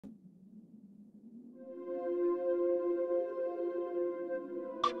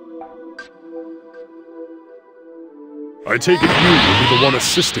I take it you will be the one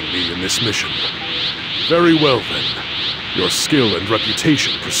assisting me in this mission. Very well then. Your skill and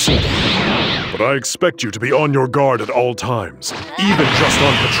reputation precede you. But I expect you to be on your guard at all times, even just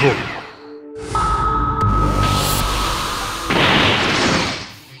on patrol.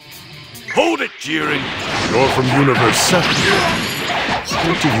 Hold it, Jiren! You're from Universe 7.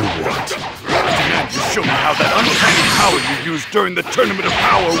 What do you want? I demand you show me how that uncanny power you used during the Tournament of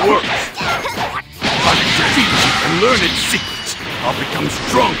Power works. If I can defeat you and learn its secrets, I'll become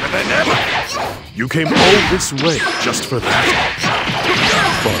stronger than ever. You came all this way just for that?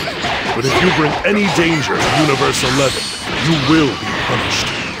 Fine. But if you bring any danger to Universe 11, you will be punished.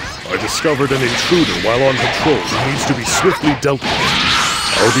 I discovered an intruder while on patrol who needs to be swiftly dealt with.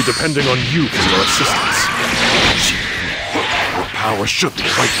 I'll be depending on you for your assistance. Your power should be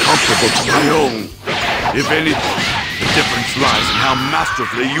quite comparable to my own. If anything, the difference lies in how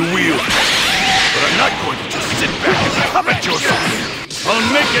masterfully you wield it. But I'm not going to just sit back and covet your skill.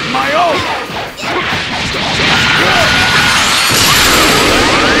 I'll make it my own!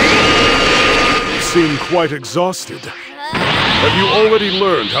 You seem quite exhausted. Have you already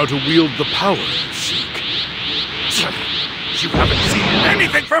learned how to wield the power you seek? You haven't seen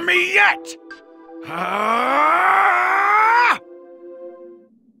anything from me yet!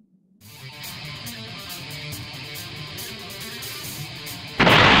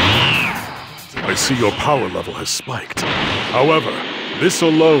 I see your power level has spiked. However, this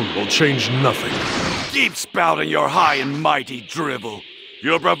alone will change nothing. Keep spouting your high and mighty drivel.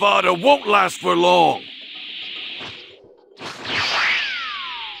 Your bravado won't last for long.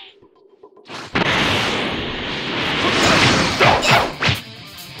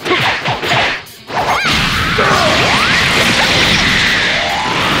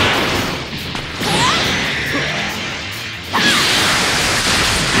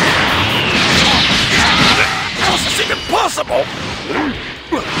 Impossible!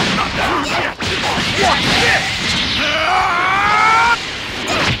 Not down yet! Watch this!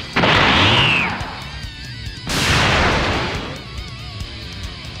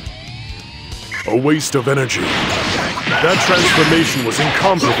 A waste of energy. That transformation was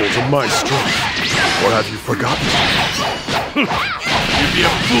incomparable to my strength. Or have you forgotten? You'd be a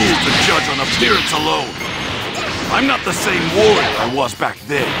fool to judge on appearance alone. I'm not the same warrior I was back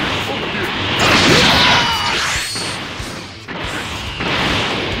then.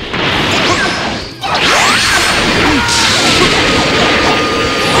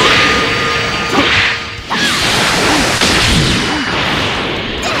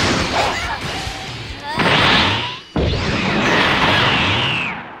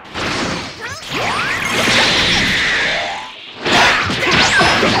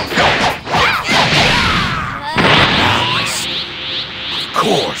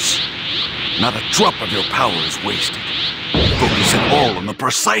 Not a drop of your power is wasted. Focus it all on the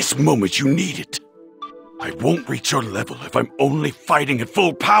precise moment you need it. I won't reach your level if I'm only fighting at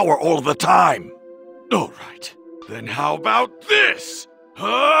full power all the time. All right, then how about this?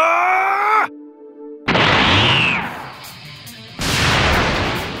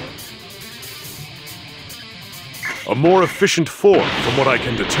 A more efficient form from what I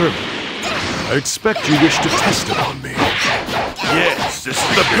can determine. I expect you wish to test it on me. Yes, this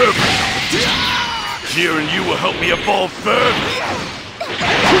is the perfect competition. Jiren, you will help me evolve further.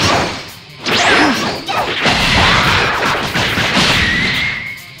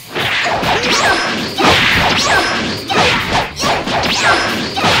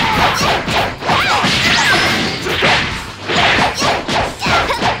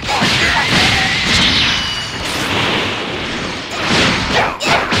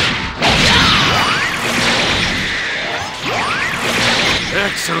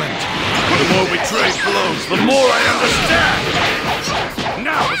 Excellent. The more we trade blows, the more I understand.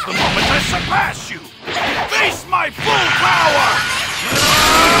 Now is the moment I surpass you. Face my full power!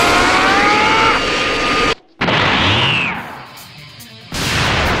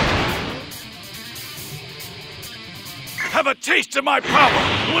 Have a taste of my power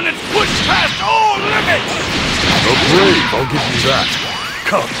when it's pushed past all limits! The brave, I'll give you that.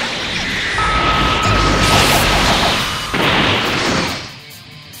 Come.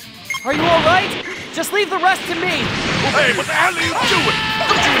 Are you alright? Just leave the rest to me! Hey, what the hell are you doing?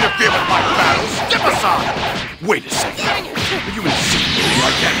 Don't you interfere with my battles! Step aside! Wait a second. Are you insinuating I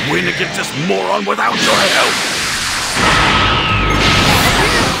can't win against this moron without your help?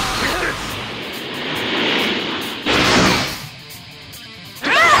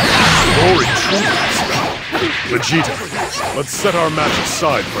 More intruders. Vegeta, let's set our match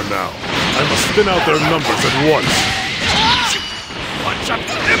aside for now. I must thin out their numbers at once. Bunch of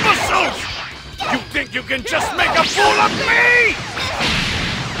imbeciles! You think you can just make a fool of me?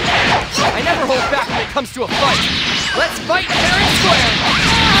 I never hold back when it comes to a fight. Let's fight fair and square.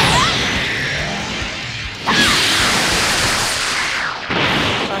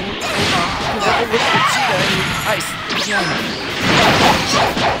 I'm level with Vegeta and Ice again.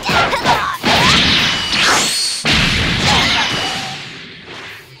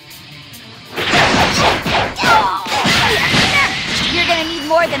 You're gonna need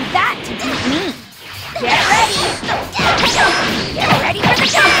more than that to beat me. Get ready! Get ready for the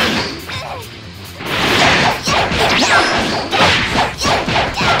time!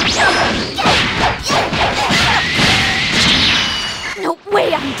 No way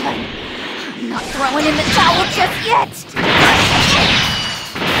I'm done! I'm not throwing in the towel just yet!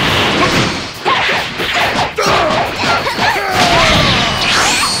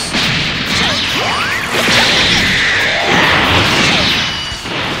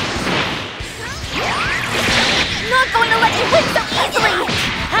 Not going to let you win so easily!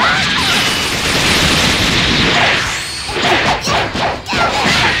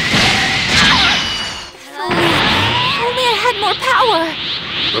 Only I had more power!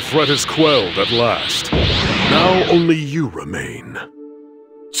 The threat is quelled at last. Now only you remain.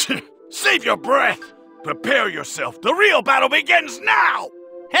 Save your breath! Prepare yourself! The real battle begins now!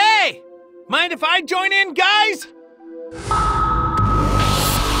 Hey! Mind if I join in, guys?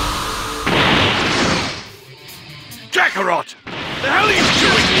 Kakarot! The hell are you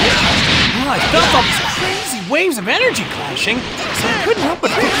doing here? Well, I felt all these crazy waves of energy clashing, so I couldn't help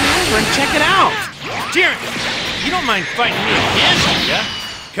but peek over and check it out. Jiren, you don't mind fighting me again, do ya?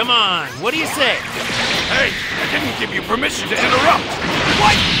 Come on, what do you say? Hey, I didn't give you permission to interrupt!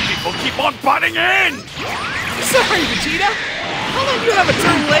 Why do people keep on butting in? Sorry, Vegeta. I'll let you have a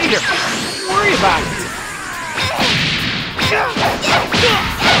turn later. Don't worry about it.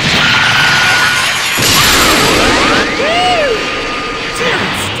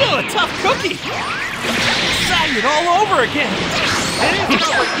 Jiren's still a tough cookie. Excited all over again. It isn't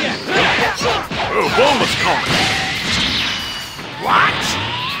over yet. Oh, Bulma's calling. What?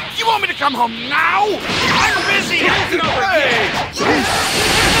 You want me to come home now? I'm busy! It isn't over yet.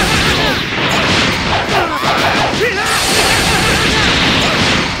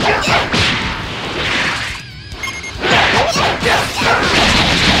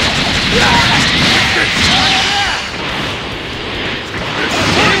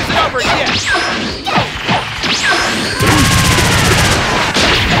 It isn't over yet.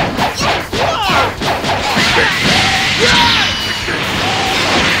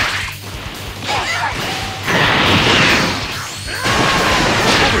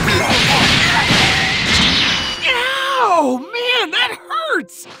 Ow! Man, that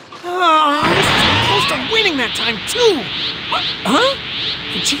hurts! Oh, I was so close to winning that time, too! What? Huh?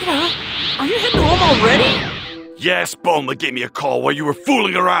 Vegeta? Are you heading home already? Yes, Bulma gave me a call while you were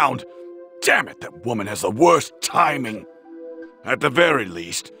fooling around. Damn it, that woman has the worst timing. At the very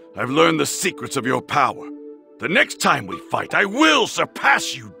least, I've learned the secrets of your power. The next time we fight, I will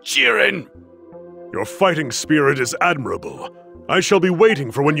surpass you, Jiren! Your fighting spirit is admirable. I shall be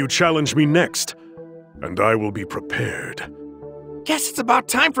waiting for when you challenge me next. And I will be prepared. Guess it's about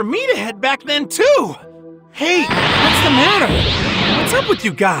time for me to head back then, too! Hey, what's the matter? What's up with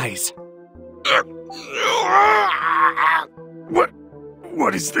you guys?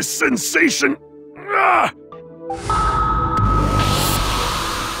 What is this sensation? Ah!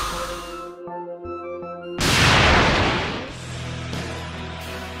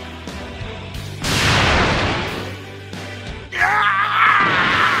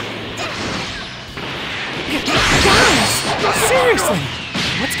 Guys, seriously,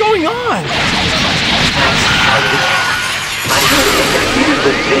 what's going on?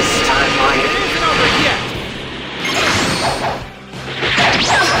 This timeline. It isn't over yet.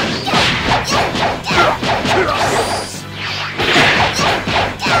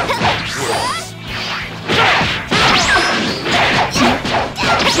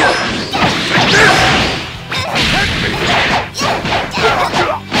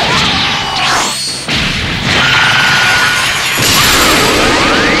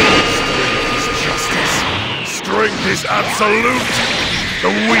 Strength is absolute. The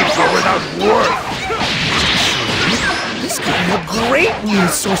weak are without worth. This could be a great new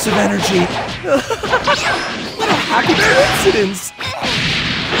source of energy. What a happy coincidence.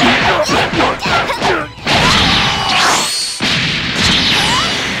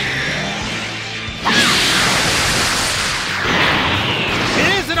 It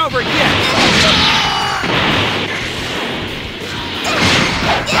isn't over yet.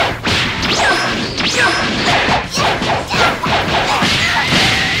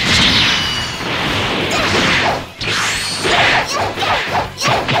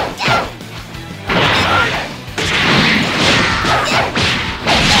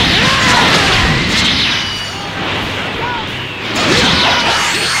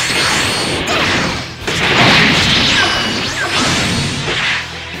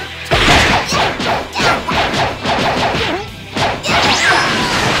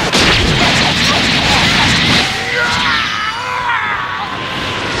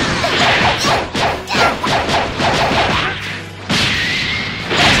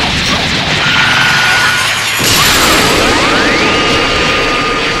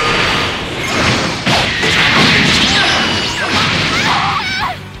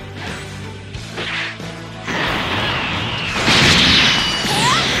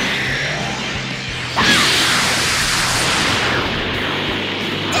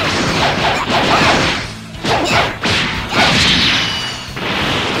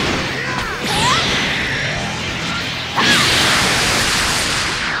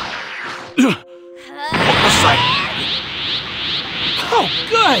 exciting! Oh,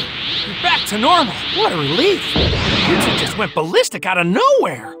 good! You're back to normal. What a relief. You two just went ballistic out of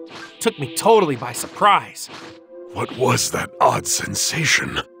nowhere. Took me totally by surprise. What was that odd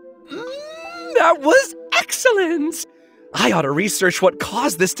sensation? That was excellent! I ought to research what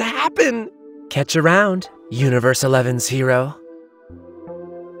caused this to happen. Catch you around, Universe 11's hero.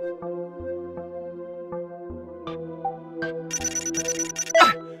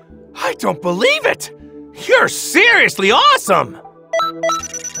 I don't believe it! You're seriously awesome!